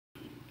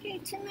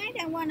tonight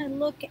I want to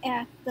look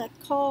at the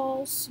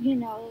calls, you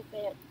know,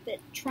 that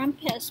Trump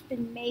has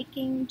been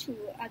making to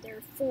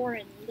other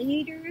foreign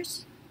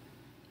leaders.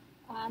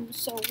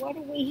 So what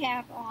do we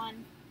have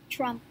on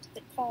Trump,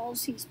 the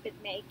calls he's been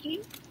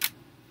making?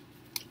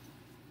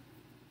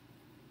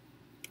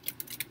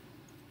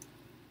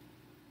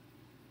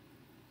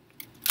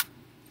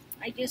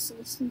 I just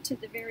listened to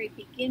the very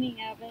beginning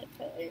of it,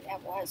 but I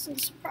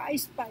wasn't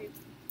surprised by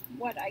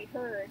what I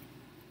heard.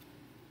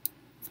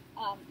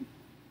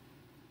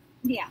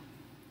 Yeah.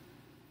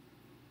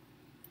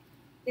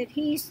 That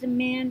he's the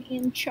man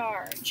in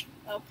charge,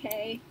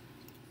 okay?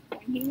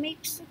 When he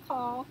makes the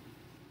call,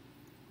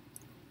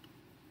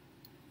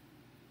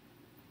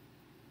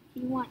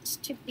 he wants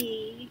to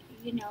be,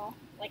 you know,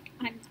 like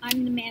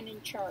I'm the man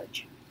in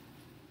charge.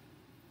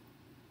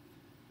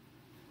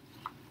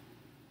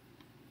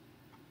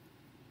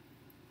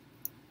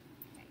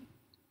 Okay.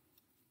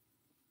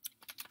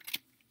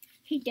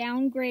 He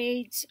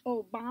downgrades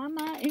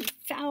Obama in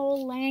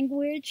foul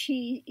language.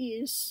 He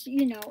is,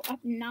 you know,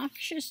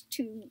 obnoxious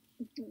to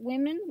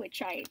women,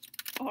 which I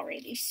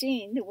already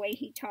seen the way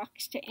he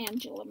talks to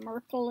Angela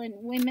Merkel and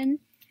women.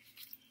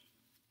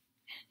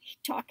 He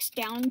talks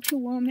down to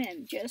them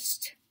and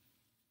just...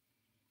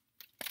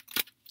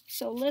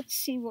 So let's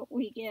see what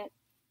we get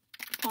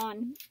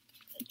on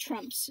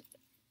Trump's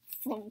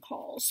phone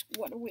calls.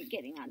 What are we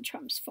getting on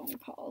Trump's phone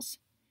calls?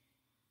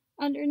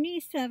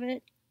 Underneath of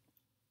it,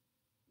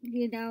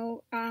 you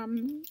know,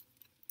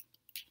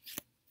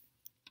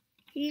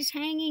 he's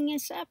hanging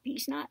us up.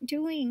 He's not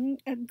doing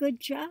a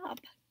good job.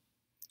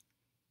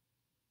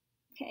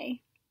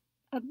 Okay.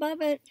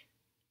 Above it,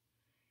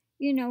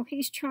 you know,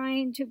 he's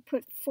trying to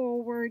put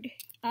forward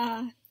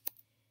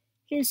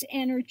his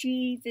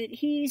energy that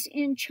he's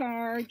in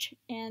charge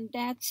and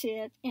that's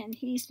it. And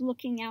he's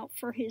looking out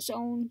for his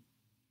own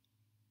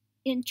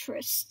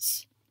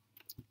interests.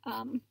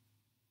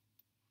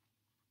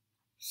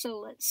 So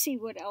let's see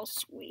what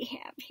else we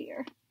have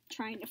here.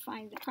 Trying to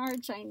find the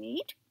cards I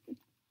need.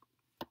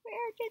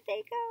 Where did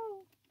they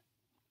go?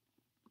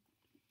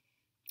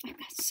 I've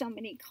got so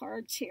many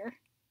cards here.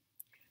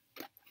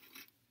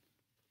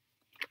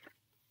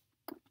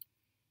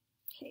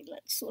 Okay,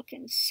 let's look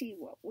and see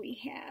what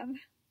we have.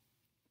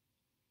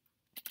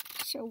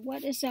 So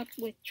what is up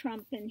with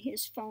Trump and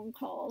his phone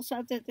calls,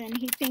 other than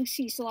he thinks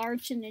he's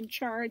large and in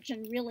charge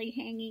and really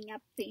hanging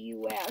up the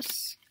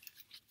U.S.?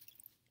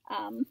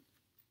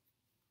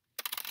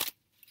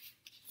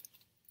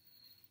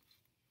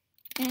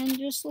 And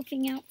just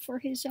looking out for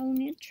his own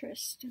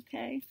interest,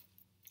 okay?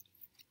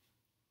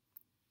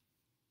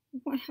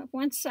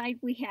 One side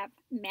we have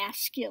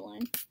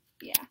masculine.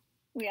 Yeah,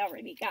 we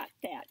already got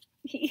that.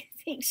 He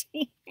thinks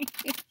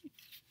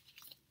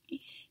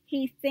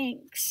he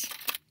thinks,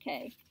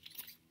 okay.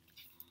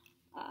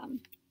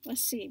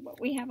 Let's see, what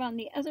we have on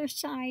the other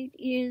side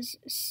is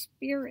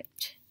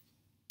spirit.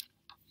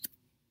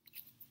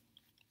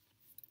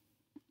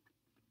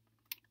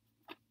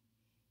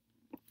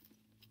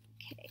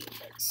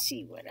 Let's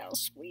see what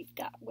else we've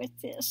got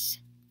with this.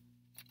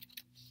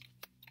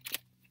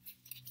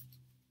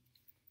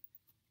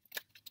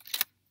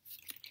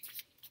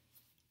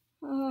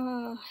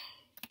 Oh,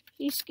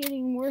 he's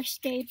getting worse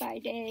day by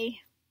day.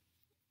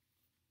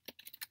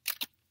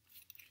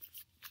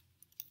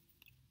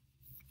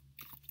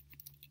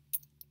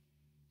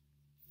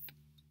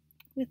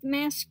 With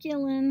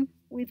masculine,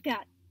 we've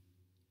got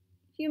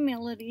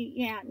humility.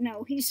 Yeah,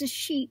 no, he's a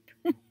sheep.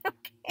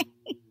 Okay.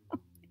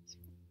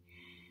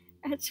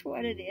 That's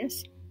what it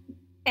is.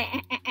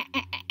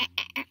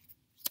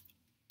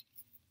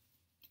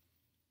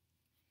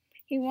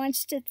 He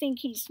wants to think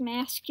he's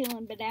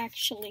masculine, but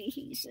actually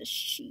he's a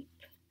sheep.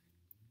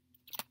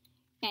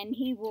 And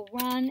he will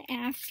run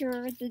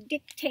after the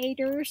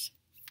dictators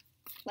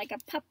like a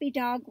puppy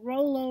dog.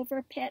 Roll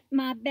over, pet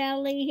my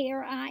belly,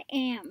 here I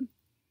am.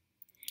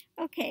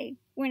 Okay,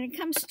 when it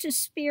comes to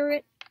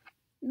spirit,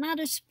 not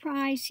a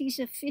surprise, he's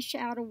a fish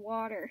out of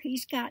water.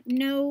 He's got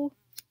no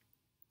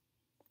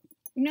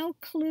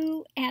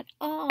clue at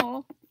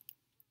all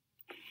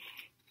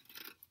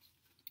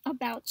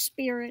about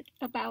spirit,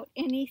 about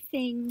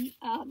anything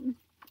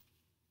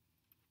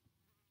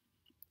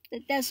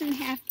that doesn't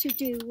have to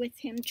do with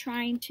him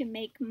trying to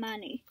make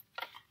money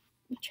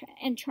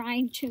and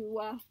trying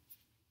to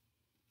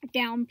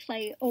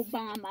downplay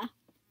Obama.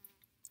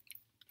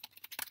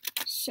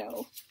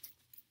 So,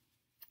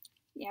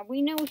 yeah,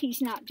 we know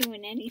he's not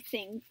doing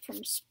anything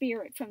from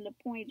spirit, from the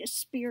point of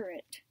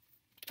spirit.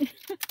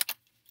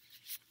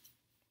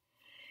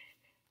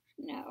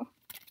 No.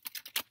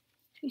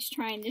 He's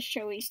trying to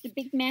show he's the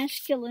big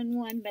masculine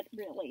one, but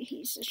really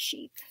he's a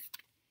sheep.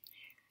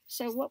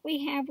 So what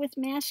we have with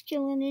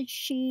masculine and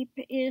sheep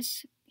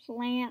is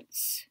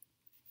plants.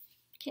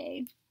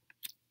 Okay.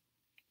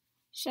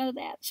 So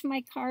that's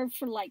my card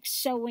for like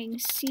sowing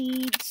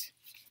seeds.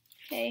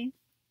 Okay.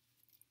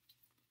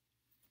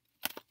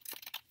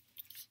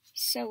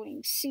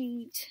 Sowing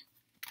seeds.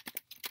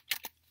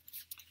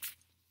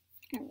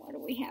 And what do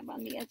we have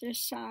on the other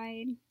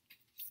side?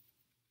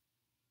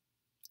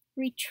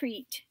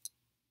 Retreat.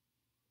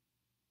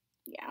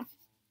 yeah,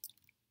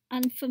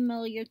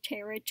 unfamiliar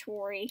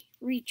territory,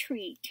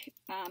 retreat.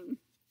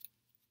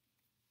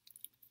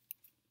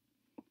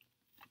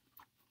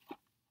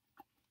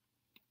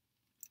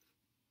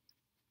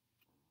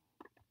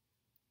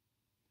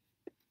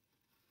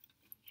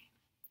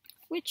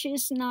 Which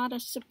is not a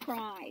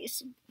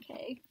surprise,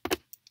 okay?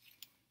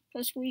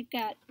 Because we've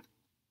got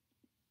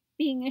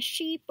being a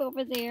sheep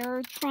over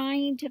there,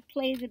 trying to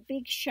play the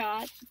big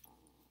shot,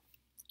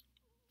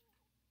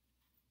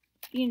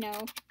 you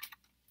know.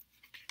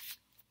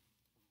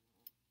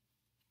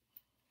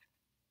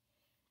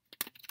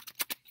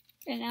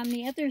 And on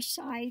the other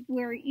side,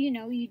 where, you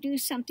know, you do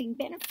something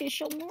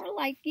beneficial, more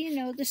like, you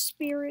know, the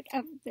spirit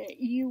of the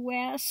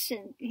U.S.,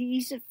 and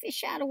he's a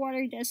fish out of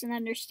water, he doesn't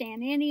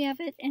understand any of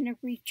it, and a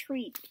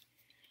retreat.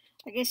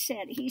 Like I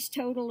said, he's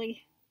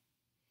totally,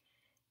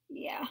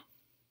 yeah.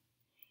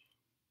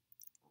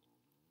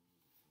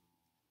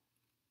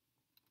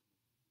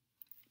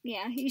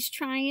 Yeah, he's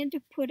trying to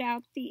put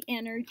out the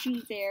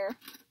energy there.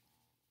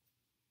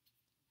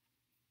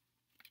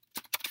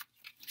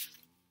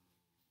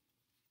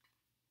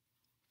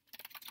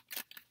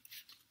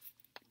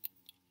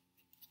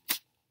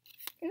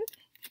 Oops.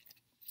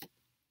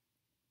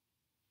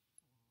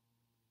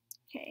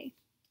 Okay.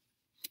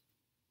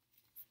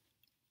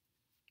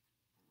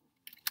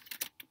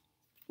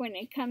 When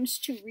it comes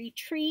to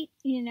retreat,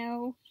 you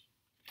know,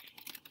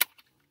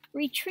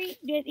 retreat,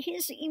 that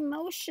his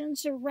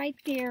emotions are right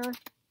there,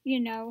 you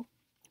know,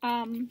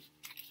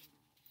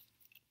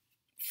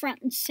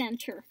 front and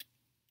center.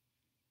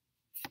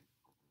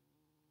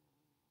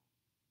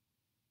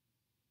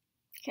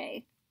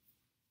 Okay.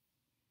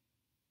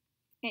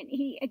 And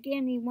he,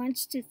 again, he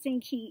wants to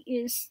think he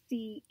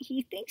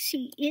thinks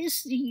he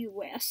is the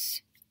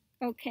U.S.,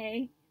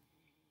 okay?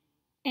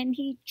 And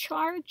he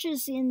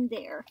charges in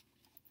there,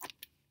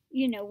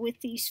 you know, with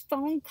these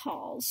phone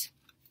calls.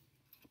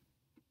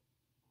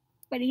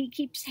 But he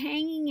keeps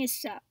hanging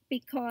us up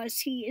because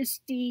he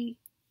is the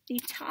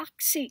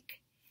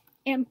toxic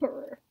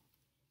emperor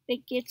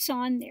that gets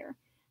on there.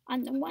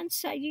 On the one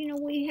side, you know,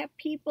 we have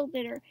people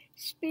that are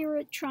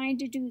spirit trying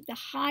to do the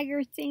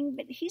higher thing,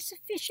 but he's a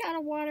fish out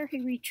of water. He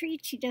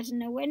retreats. He doesn't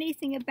know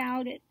anything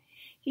about it.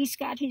 He's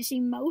got his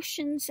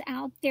emotions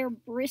out there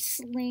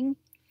bristling,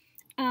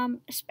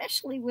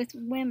 especially with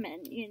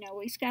women. You know,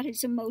 he's got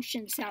his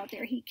emotions out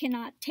there. He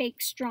cannot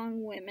take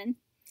strong women.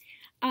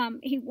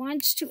 He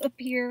wants to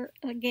appear,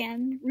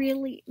 again,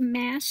 really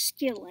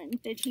masculine,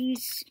 that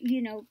he's,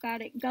 you know,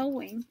 got it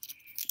going.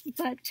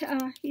 But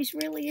he's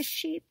really a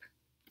sheep.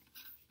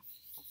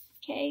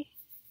 Okay.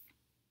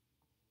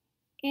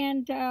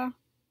 And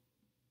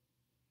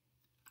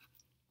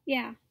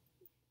yeah,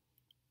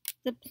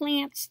 the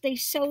plants, they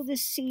sow the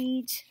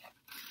seeds,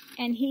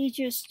 and he's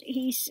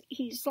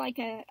like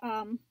a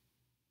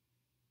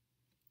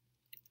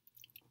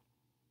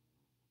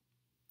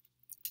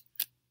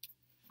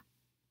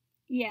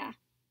yeah,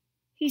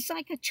 he's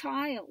like a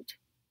child.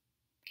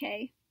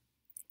 Okay.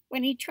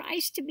 When he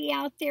tries to be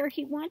out there,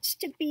 he wants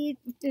to be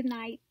the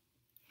knight,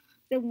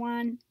 the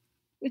one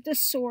with the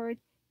sword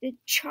that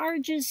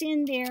charges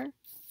in there.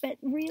 But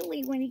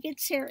really, when he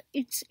gets there,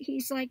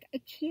 he's like a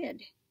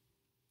kid.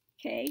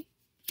 Okay?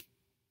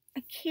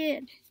 A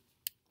kid.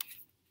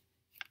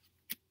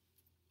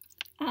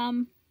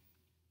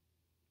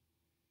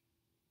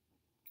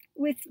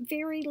 With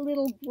very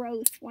little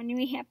growth. When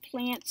you have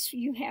plants,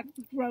 you have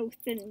growth,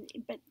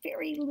 but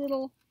very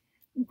little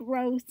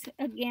growth.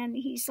 Again,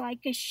 he's like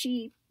a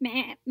sheep.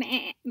 Meh,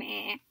 meh,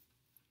 meh.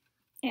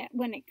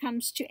 When it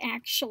comes to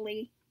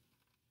actually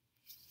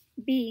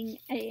being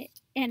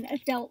an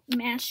adult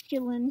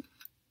masculine.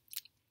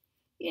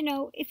 You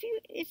know, if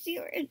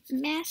you're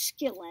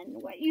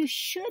masculine, what you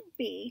should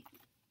be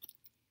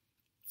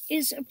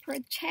is a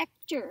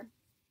protector.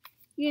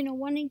 You know,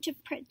 wanting to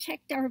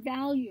protect our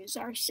values.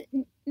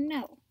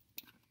 No.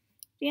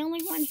 The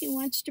only one he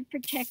wants to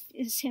protect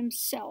is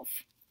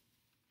himself.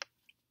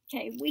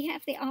 Okay, we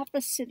have the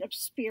opposite of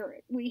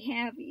spirit. We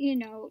have, you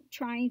know,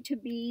 trying to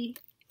be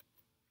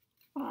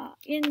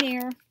in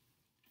there,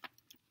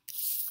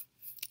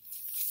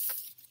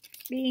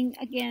 being,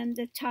 again,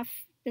 the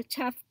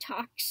tough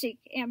toxic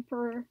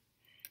emperor,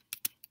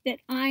 that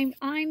I'm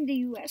the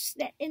U.S.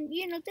 That, and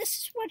you know, this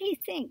is what he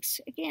thinks,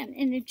 again,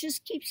 and it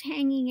just keeps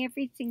hanging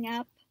everything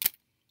up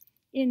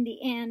in the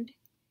end.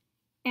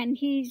 And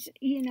he's,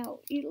 you know,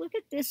 you look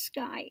at this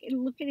guy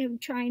and look at him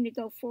trying to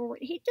go forward.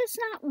 He does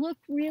not look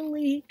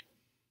really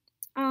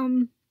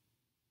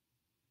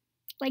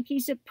like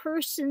he's a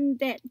person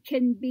that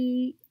can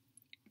be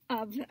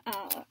of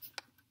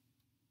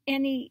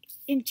any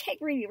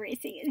integrity or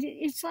anything.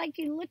 It's like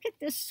you look at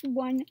this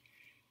one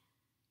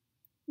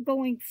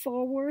going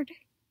forward,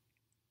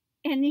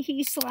 and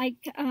he's like,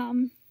 how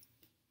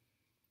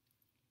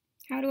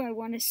do I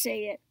want to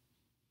say it?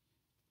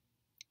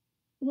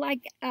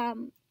 Like,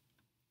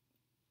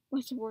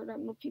 what's the word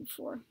I'm looking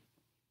for?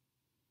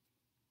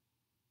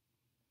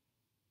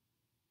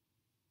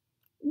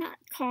 Not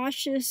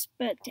cautious,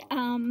 but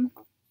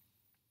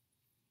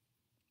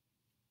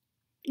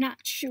not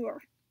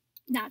sure.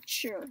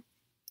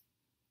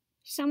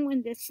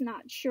 someone that's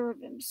not sure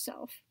of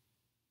himself,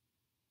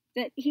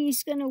 that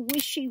he's going to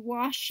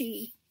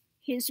wishy-washy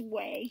his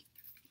way.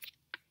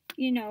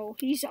 You know,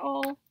 he's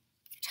all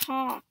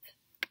talk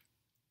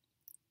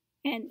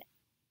and,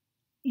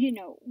 you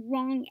know,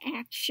 wrong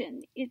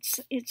action. It's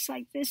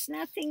like there's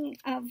nothing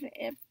of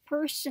a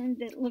person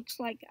that looks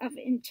like of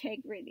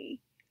integrity.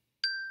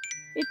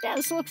 It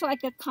does look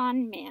like a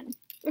con man.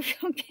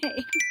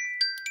 Okay.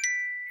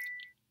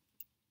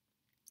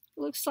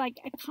 Looks like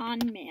a con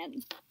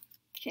man.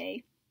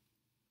 Okay.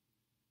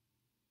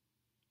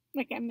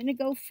 Like, I'm going to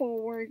go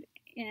forward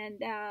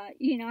and,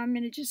 you know, I'm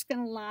just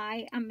going to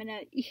lie. I'm going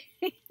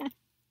to,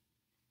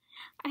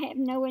 I have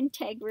no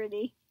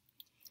integrity.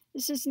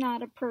 This is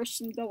not a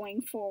person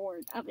going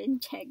forward of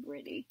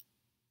integrity.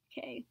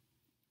 Okay.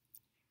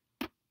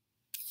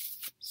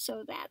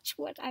 So that's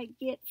what I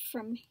get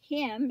from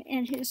him,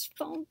 and his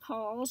phone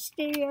calls.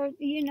 They are,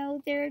 you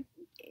know, they're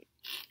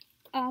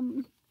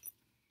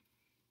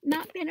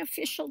not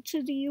beneficial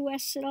to the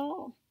U.S. at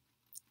all.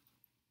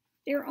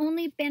 They're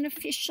only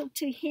beneficial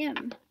to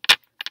him.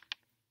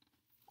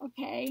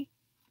 Okay?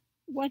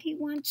 What he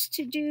wants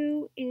to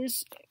do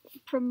is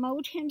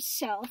promote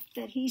himself,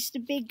 that he's the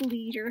big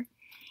leader.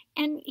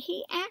 And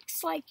he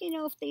acts like, you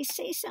know, if they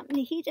say something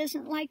that he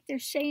doesn't like, they're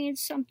saying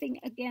something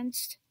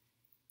against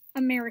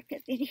America,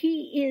 that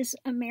he is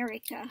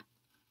America.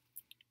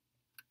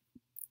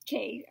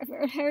 Okay,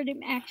 I've heard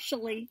him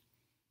actually,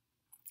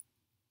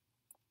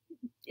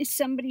 if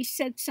somebody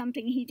said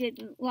something he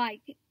didn't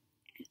like,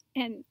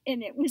 and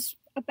it was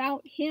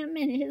about him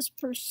and his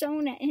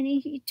persona, and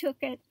he took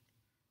it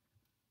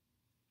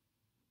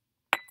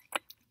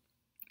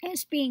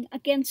as being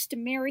against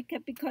America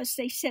because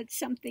they said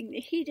something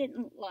that he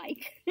didn't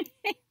like.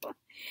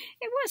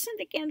 It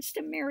wasn't against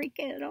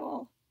America at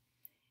all.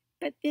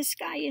 But this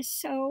guy is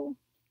so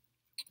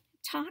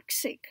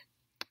toxic.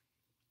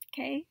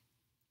 Okay?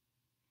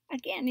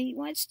 Again, he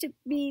wants to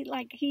be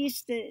like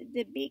he's the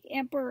big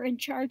emperor in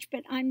charge,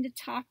 but I'm the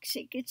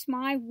toxic. It's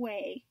my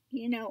way.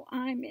 You know,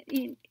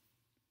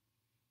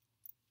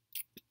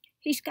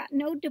 he's got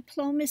no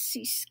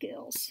diplomacy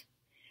skills.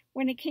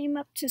 When it came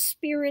up to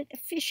spirit,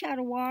 fish out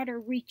of water,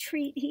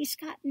 retreat, he's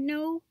got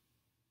no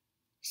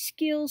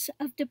skills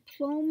of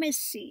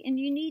diplomacy. And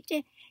you need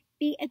to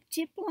be a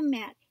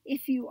diplomat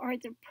if you are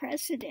the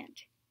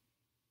president.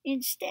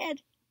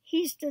 Instead,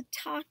 he's the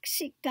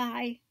toxic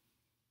guy,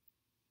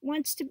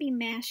 wants to be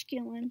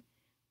masculine,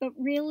 but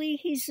really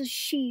he's a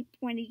sheep.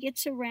 When he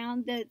gets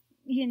around the,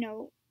 you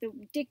know, the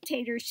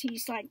dictators,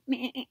 he's like,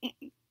 meh.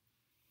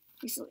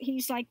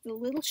 He's like the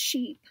little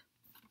sheep.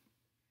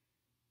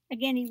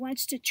 Again, he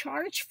wants to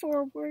charge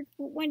forward,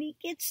 but when he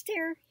gets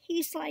there,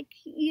 he's like,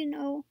 you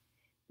know,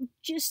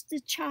 just the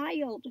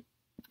child,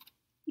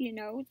 you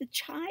know, the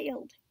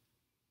child.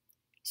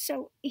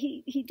 So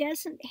he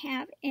doesn't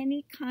have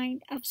any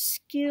kind of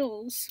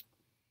skills.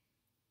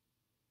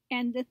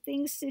 And the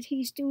things that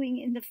he's doing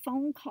in the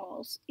phone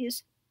calls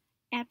is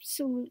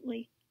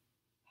absolutely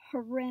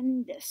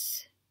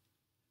horrendous.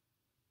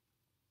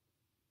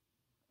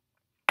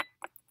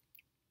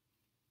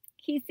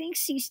 He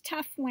thinks he's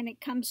tough when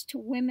it comes to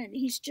women.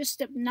 He's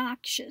just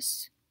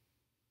obnoxious.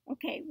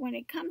 Okay, when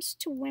it comes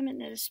to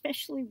women, and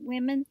especially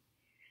women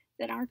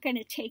that aren't going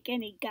to take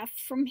any guff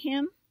from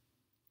him,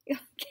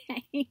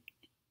 okay,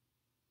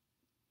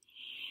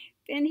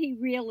 then he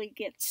really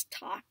gets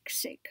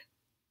toxic,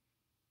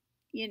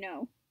 you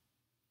know.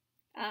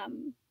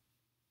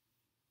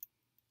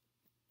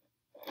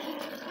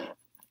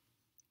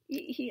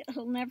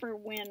 He'll never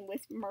win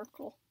with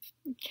Merkel,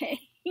 okay.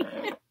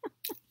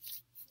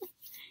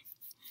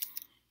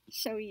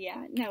 So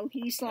yeah, no,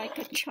 he's like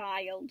a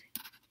child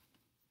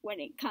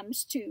when it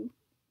comes to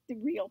the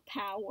real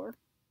power.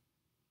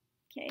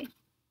 Okay.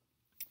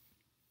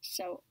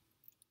 So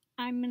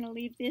I'm going to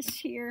leave this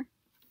here,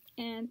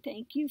 and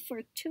thank you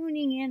for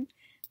tuning in.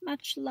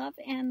 Much love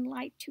and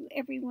light to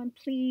everyone.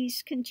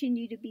 Please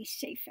continue to be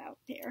safe out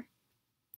there.